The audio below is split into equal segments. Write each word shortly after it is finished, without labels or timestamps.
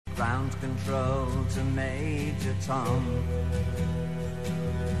Ground control to Major Tom.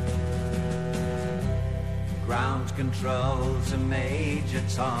 Ground control to Major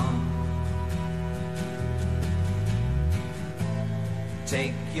Tom.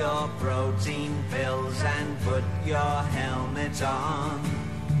 Take your protein pills and put your helmet on.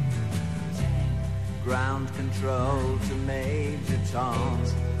 Ground control to Major Tom.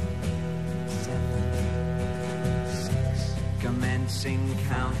 7, 6. Commencing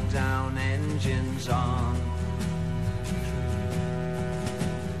countdown, engines on.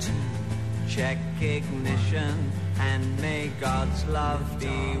 2. Check ignition and may God's love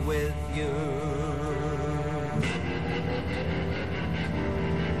be with you.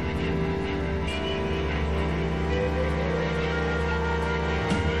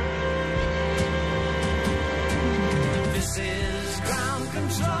 This is ground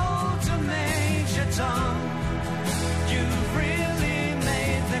control to Major Tom. You've really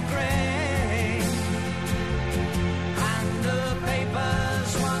made the grade, and the papers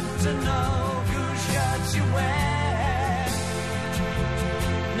want to know whose shirts you wear.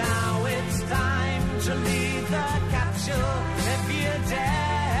 Now it's time to leave the capsule if you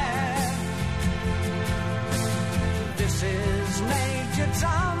dare. This is Major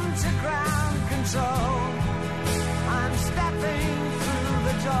Tom to ground control.